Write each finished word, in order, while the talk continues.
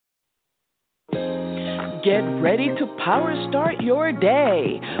Get ready to power start your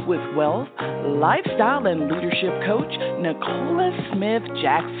day with wealth, lifestyle, and leadership coach Nicola Smith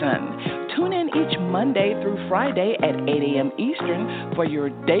Jackson. Tune in each Monday through Friday at 8 a.m. Eastern for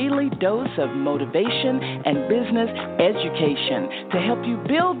your daily dose of motivation and business education to help you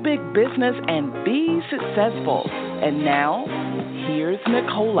build big business and be successful. And now, here's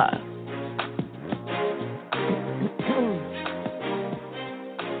Nicola.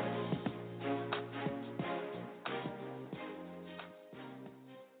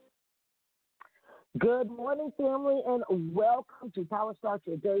 Good morning, family, and welcome to Power Start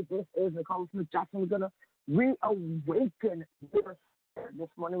Your Day. This is Nicola Smith Jackson. We're going to reawaken your spirit this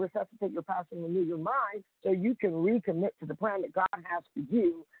morning, resuscitate your passion, renew your mind so you can recommit to the plan that God has for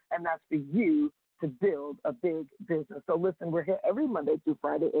you, and that's for you to build a big business. So listen, we're here every Monday through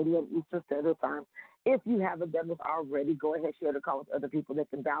Friday, 8 a.m. Eastern Standard Time. If you haven't done this already, go ahead, share the call with other people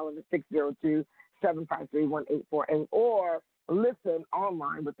that can dial in at 602-753-1848 or listen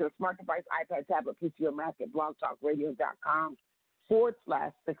online with their smart device, iPad, tablet, PC, or Mac at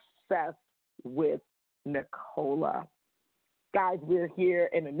blogtalkradio.com/success with Nicola. Guys, we're here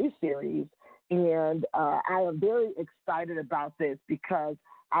in a new series, and I am very excited about this because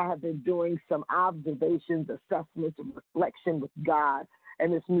I have been doing some observations, assessments, and reflection with God,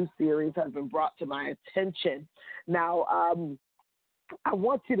 and this new series has been brought to my attention. Now, I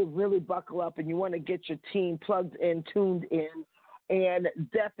want you to really buckle up, and you want to get your team plugged in, tuned in, and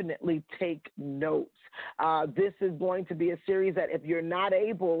definitely take notes. This is going to be a series that if you're not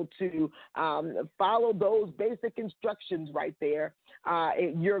able to follow those basic instructions right there,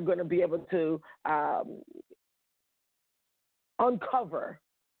 you're going to be able to uncover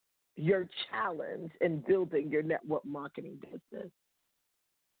your challenge in building your network marketing business.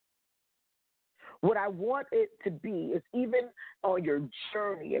 What I want it to be is even on your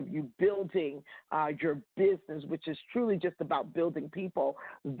journey of you building your business, which is truly just about building people,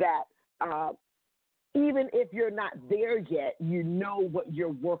 that even if you're not there yet, you know what you're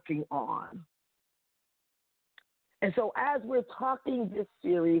working on. And so as we're talking this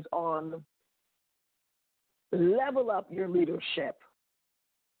series on level up your leadership,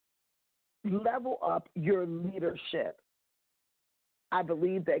 I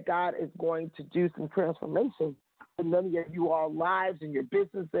believe that God is going to do some transformation in many of you all lives and your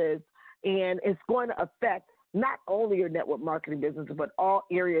businesses, and it's going to affect not only your network marketing business, but all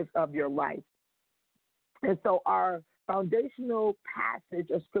areas of your life. And so our foundational passage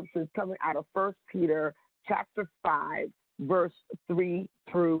of scripture is coming out of 1 Peter chapter 5, verse 3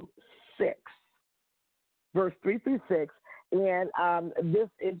 through 6. Verse 3 through 6, and this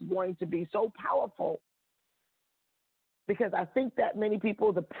is going to be so powerful, because I think that many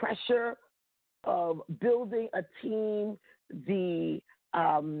people, the pressure of building a team, the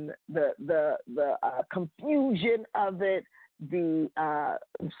confusion of it,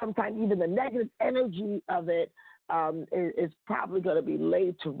 sometimes even the negative energy of it is probably going to be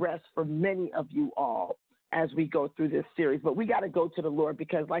laid to rest for many of you all as we go through this series. But we got to go to the Lord,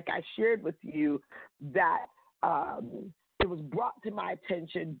 because like I shared with you that it was brought to my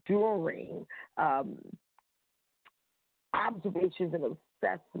attention during observations and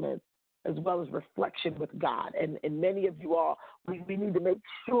assessments, as well as reflection with God. And many of you all, we need to make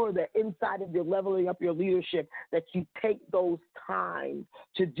sure that inside of your leveling up your leadership, that you take those times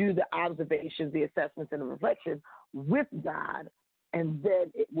to do the observations, the assessments, and the reflections with God, and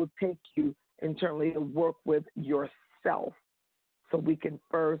then it will take you internally to work with yourself so we can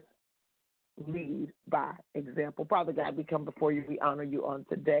first lead by example. Father God, we come before you. We honor you on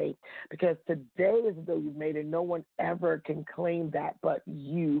today, because today is the day you've made, and no one ever can claim that but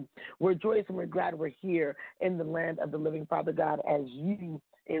you. We're joyous and we're glad we're here in the land of the living, Father God, as you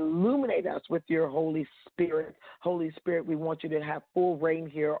illuminate us with your Holy Spirit. Holy Spirit, we want you to have full reign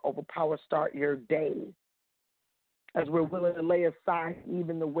here over Power Start Your Day, as we're willing to lay aside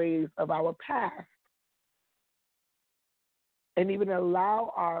even the ways of our past, and even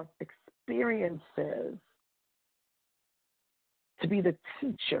allow our experiences to be the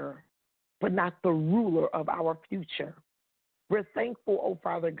teacher, but not the ruler of our future. We're thankful, oh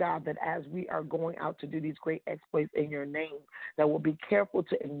Father God, that as we are going out to do these great exploits in your name, that we'll be careful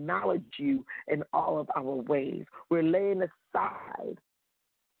to acknowledge you in all of our ways. We're laying aside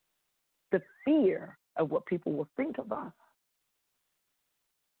the fear of what people will think of us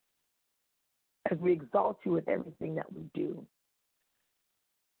as we exalt you in everything that we do.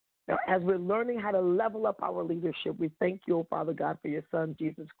 Now, as we're learning how to level up our leadership, we thank you, oh Father God, for your Son,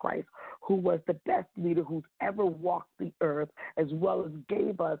 Jesus Christ, who was the best leader who's ever walked the earth, as well as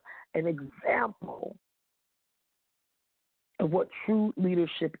gave us an example of what true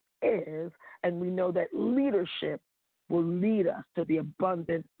leadership is, and we know that leadership will lead us to the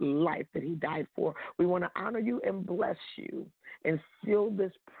abundant life that he died for. We want to honor you and bless you and seal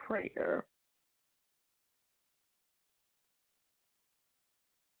this prayer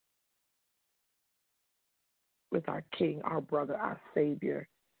with our King, our brother, our Savior,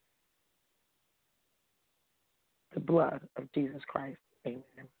 the blood of Jesus Christ. Amen.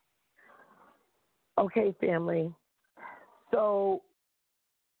 Okay, family. So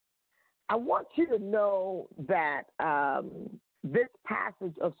I want you to know that this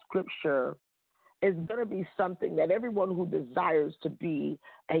passage of Scripture is going to be something that everyone who desires to be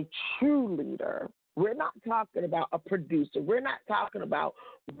a true leader, we're not talking about a producer. We're not talking about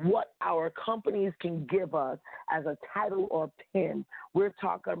what our companies can give us as a title or pin. We're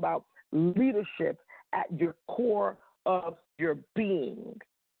talking about leadership at your core of your being.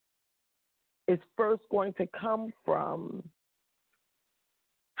 It's first going to come from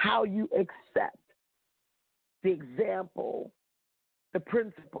how you accept the example, the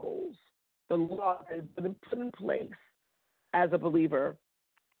principles, the laws that have been put in place as a believer.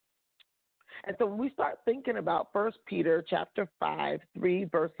 And so when we start thinking about 1 Peter chapter 5, 3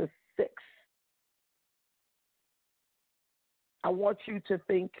 verses 6, I want you to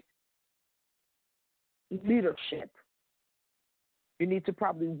think leadership. You need to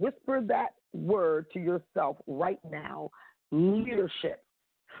probably whisper that word to yourself right now, leadership,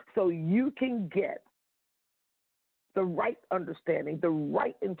 so you can get the right understanding, the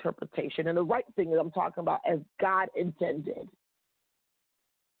right interpretation, and the right thing that I'm talking about as God intended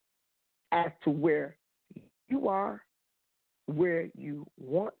as to where you are, where you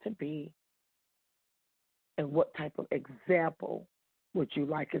want to be, and what type of example would you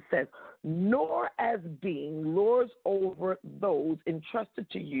like. It says, nor as being lords over those entrusted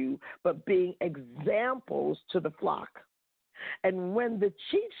to you, but being examples to the flock. And when the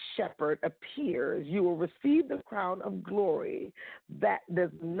chief shepherd appears, you will receive the crown of glory that does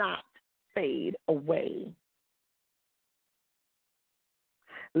not fade away.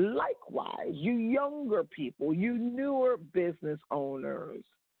 Likewise, you younger people, you newer business owners,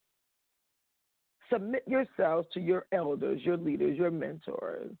 submit yourselves to your elders, your leaders, your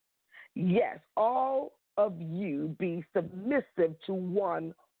mentors. Yes, all of you be submissive to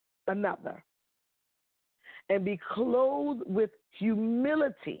one another and be clothed with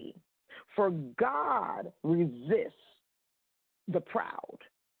humility, for God resists the proud,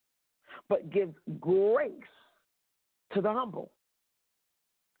 but gives grace to the humble.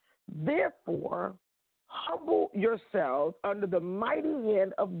 Therefore, humble yourselves under the mighty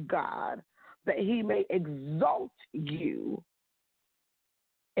hand of God, that he may exalt you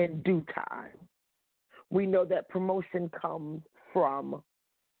in due time. We know that promotion comes from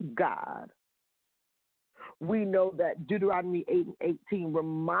God. We know that Deuteronomy 8:18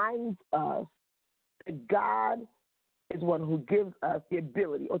 reminds us that God is one who gives us the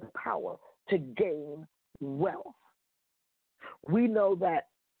ability or the power to gain wealth. We know that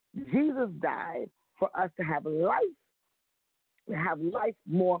Jesus died for us to have life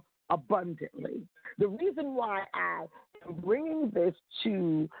more abundantly. The reason why I am bringing this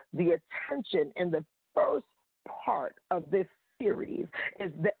to the attention in the first part of this series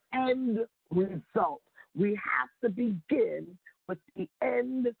is the end result. We have to begin with the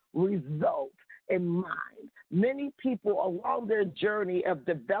end result in mind. Many people along their journey of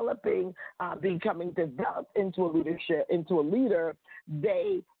developing, becoming developed into a leader,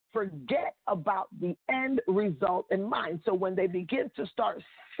 they forget about the end result in mind. So when they begin to start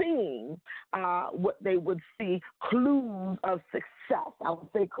seeing what they would see clues of success, I would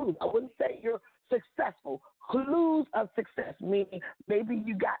say clues. I wouldn't say you're successful. Clues of success, meaning maybe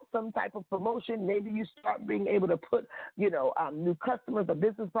you got some type of promotion, maybe you start being able to put, new customers or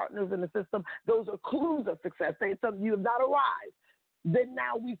business partners in the system. Those are clues of success. Say something you have not arrived. Then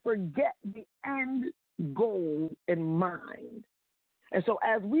now we forget the end goal in mind. And so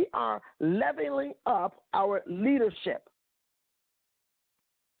as we are leveling up our leadership,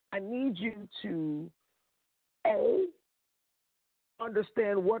 I need you to, A,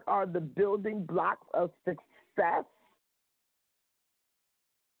 understand what are the building blocks of success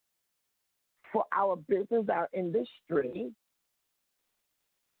for our business, our industry.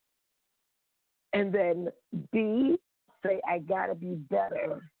 And then B, say, I got to be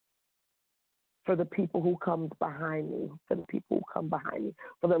better for the people who come behind me, for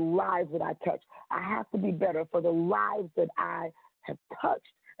the lives that I touch. I have to be better for the lives that I have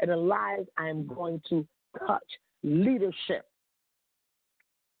touched and the lives I am going to touch. Leadership.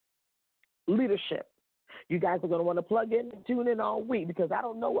 You guys are going to want to plug in and tune in all week because I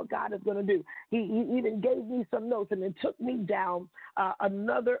don't know what God is going to do. He even gave me some notes and then took me down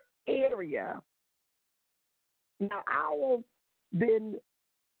another area. Now, I've been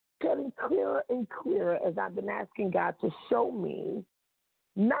getting clearer and clearer as I've been asking God to show me,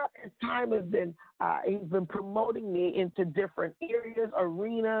 not as time has been, He's been promoting me into different areas,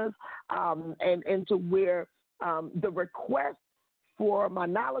 arenas, and into where the request for my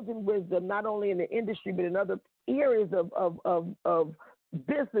knowledge and wisdom, not only in the industry, but in other areas of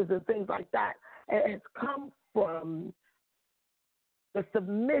business and things like that, has come from the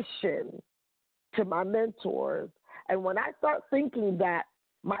submission to my mentors. And when I start thinking that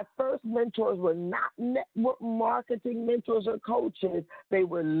my first mentors were not network marketing mentors or coaches, they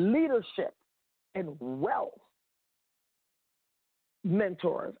were leadership and wealth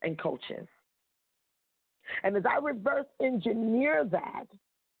mentors and coaches. And as I reverse engineer that,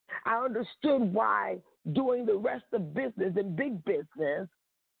 I understood why doing the rest of business and big business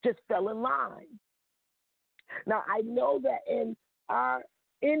just fell in line. Now, I know that in our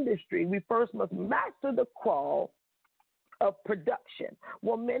industry, we first must master the crawl of production.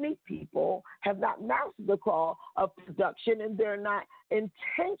 Well, many people have not mastered the crawl of production, and they're not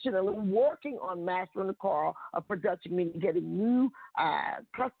intentionally working on mastering the crawl of production, meaning getting new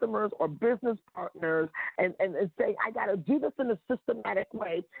customers or business partners and saying, I got to do this in a systematic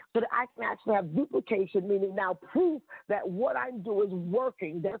way so that I can actually have duplication, meaning now proof that what I do is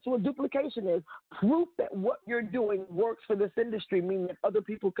working. That's what duplication is, proof that what you're doing works for this industry, meaning that other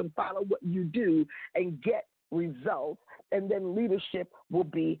people can follow what you do and get results, and then leadership will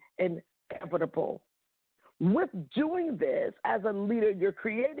be inevitable. With doing this as a leader, you're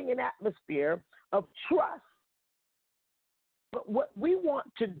creating an atmosphere of trust. But what we want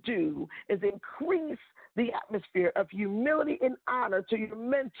to do is increase the atmosphere of humility and honor to your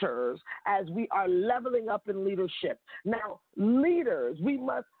mentors as we are leveling up in leadership. Now, leaders, we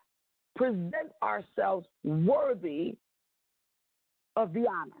must present ourselves worthy of the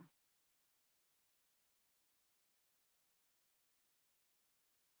honor.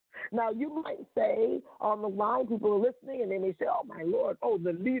 Now, you might say on the line, people are listening, and they may say, oh, my Lord, oh,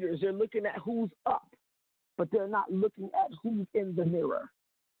 the leaders, they're looking at who's up, but they're not looking at who's in the mirror.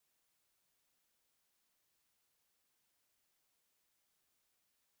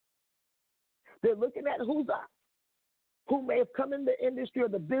 They're looking at who's up, who may have come in the industry or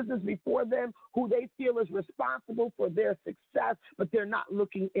the business before them, who they feel is responsible for their success, but they're not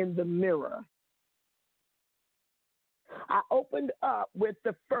looking in the mirror. I opened up with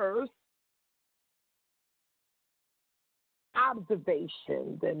the first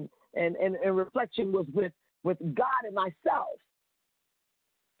observations and reflection was with God and myself.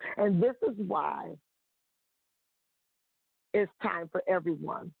 And this is why it's time for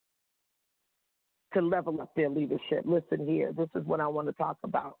everyone to level up their leadership. Listen here, this is what I want to talk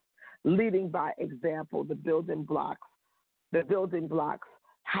about. Leading by example, the building blocks,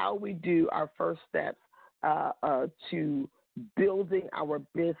 how we do our first steps to building our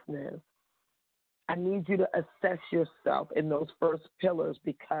business. I need you to assess yourself in those first pillars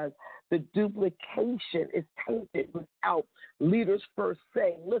because the duplication is tainted without leaders first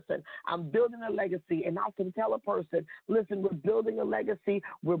saying, listen, I'm building a legacy, and I can tell a person, listen, we're building a legacy,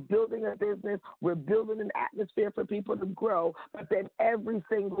 we're building a business, we're building an atmosphere for people to grow, but then every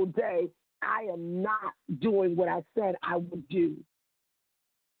single day, I am not doing what I said I would do.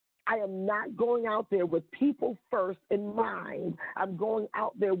 I am not going out there with people first in mind. I'm going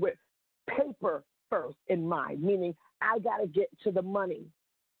out there with paper first in mind, meaning I got to get to the money.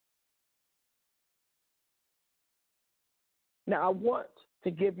 Now, I want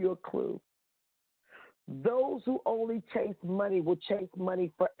to give you a clue. Those who only chase money will chase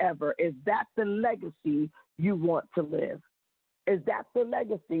money forever. Is that the legacy you want to live? Is that the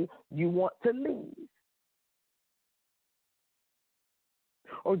legacy you want to leave?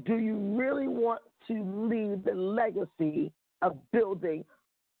 Or do you really want to leave the legacy of building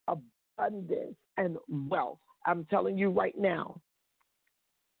abundance and wealth? I'm telling you right now,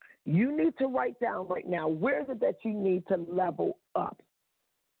 you need to write down right now, where is it that you need to level up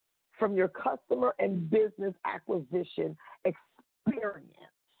from your customer and business acquisition experience?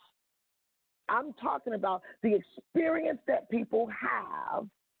 I'm talking about the experience that people have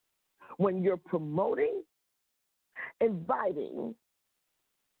when you're promoting, inviting,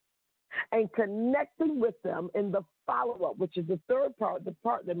 and connecting with them in the follow-up, which is the third part, the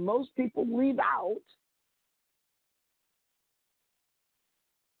part that most people leave out.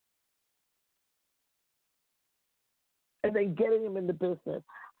 And then getting them in the business.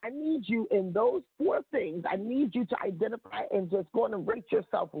 I need you in those four things. I need you to identify and just go and rate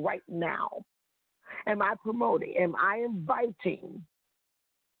yourself right now. Am I promoting? Am I inviting?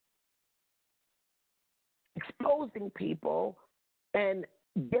 Exposing people and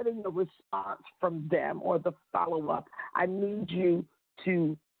getting a response from them or the follow-up, I need you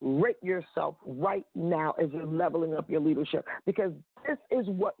to rate yourself right now as you're leveling up your leadership, because this is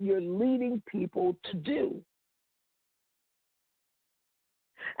what you're leading people to do.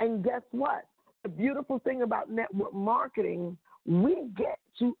 And guess what? The beautiful thing about network marketing, we get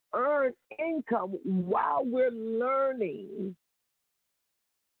to earn income while we're learning.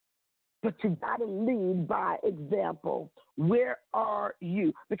 But you got to lead by example. Where are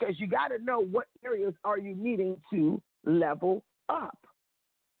you? Because you got to know what areas are you needing to level up.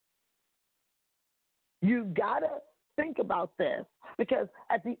 You got to think about this, because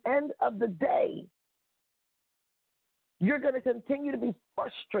at the end of the day, you're going to continue to be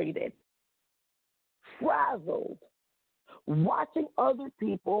frustrated, frazzled, watching other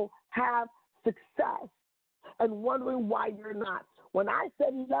people have success and wondering why you're not. When I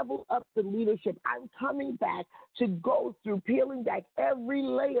said level up the leadership, I'm coming back to go through, peeling back every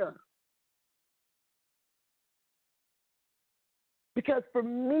layer. Because for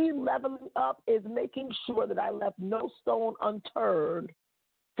me, leveling up is making sure that I left no stone unturned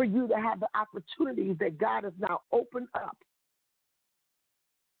for you to have the opportunities that God has now opened up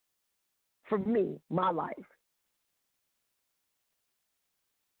for me, my life.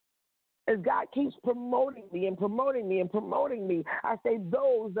 As God keeps promoting me and promoting me and promoting me, I say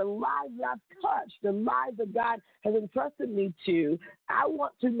the lives that I've touched, the lives that God has entrusted me to, I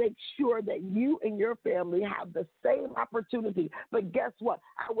want to make sure that you and your family have the same opportunity. But guess what?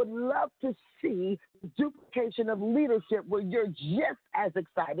 I would love to see duplication of leadership where you're just as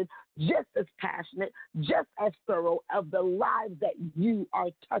excited, just as passionate, just as thorough of the lives that you are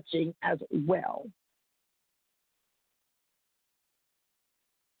touching as well.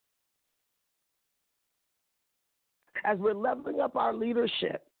 As we're leveling up our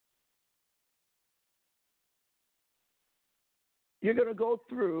leadership, you're going to go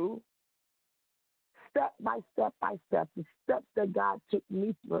through step by step by step, the steps that God took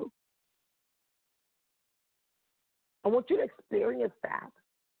me through. I want you to experience that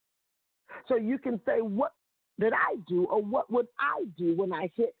so you can say, what did I do, or what would I do when I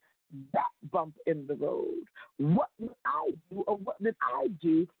hit that bump in the road? What would I do, or what did I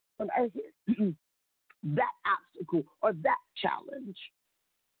do when I hit that obstacle or that challenge?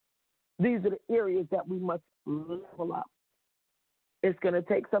 These are the areas that we must level up. It's going to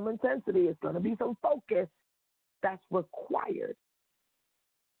take some intensity. It's going to be some focus. That's required.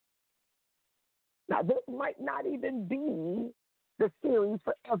 Now, this might not even be the series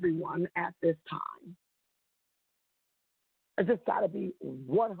for everyone at this time. I just got to be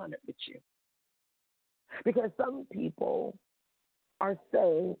 100 with you. Because some people are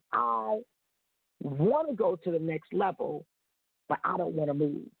saying, I want to go to the next level, but I don't want to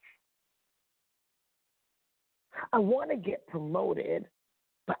move. I want to get promoted,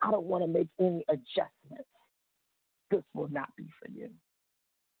 but I don't want to make any adjustments. This will not be for you.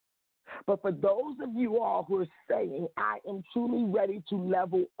 But for those of you all who are saying, I am truly ready to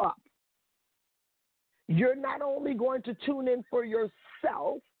level up, you're not only going to tune in for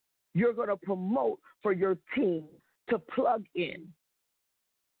yourself, you're going to promote for your team to plug in.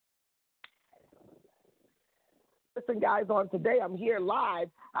 Listen, guys, on today, I'm here live.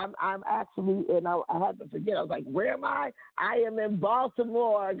 I'm actually, and I had to forget, I was like, where am I? I am in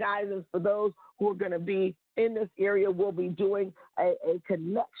Baltimore, guys. And for those who are going to be in this area, we'll be doing a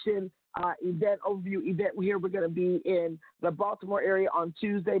connection overview event here. We're going to be in the Baltimore area on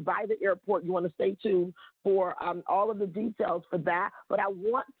Tuesday by the airport. You want to stay tuned for all of the details for that. But I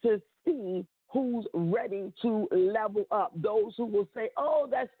want to see who's ready to level up. Those who will say, oh,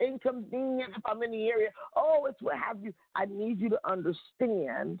 that's inconvenient if I'm in the area. Oh, it's what have you. I need you to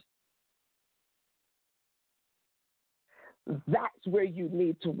understand that's where you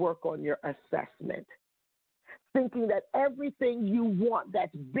need to work on your assessment. Thinking that everything you want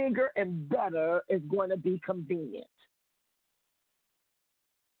that's bigger and better is going to be convenient.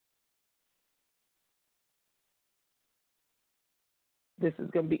 This is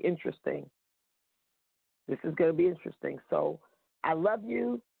going to be interesting. This is going to be interesting. So I love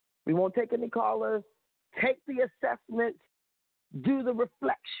you. We won't take any callers. Take the assessment. Do the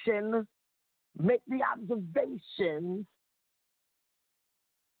reflection. Make the observations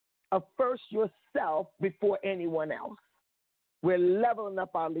of first yourself before anyone else. We're leveling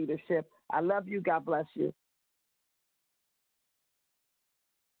up our leadership. I love you. God bless you.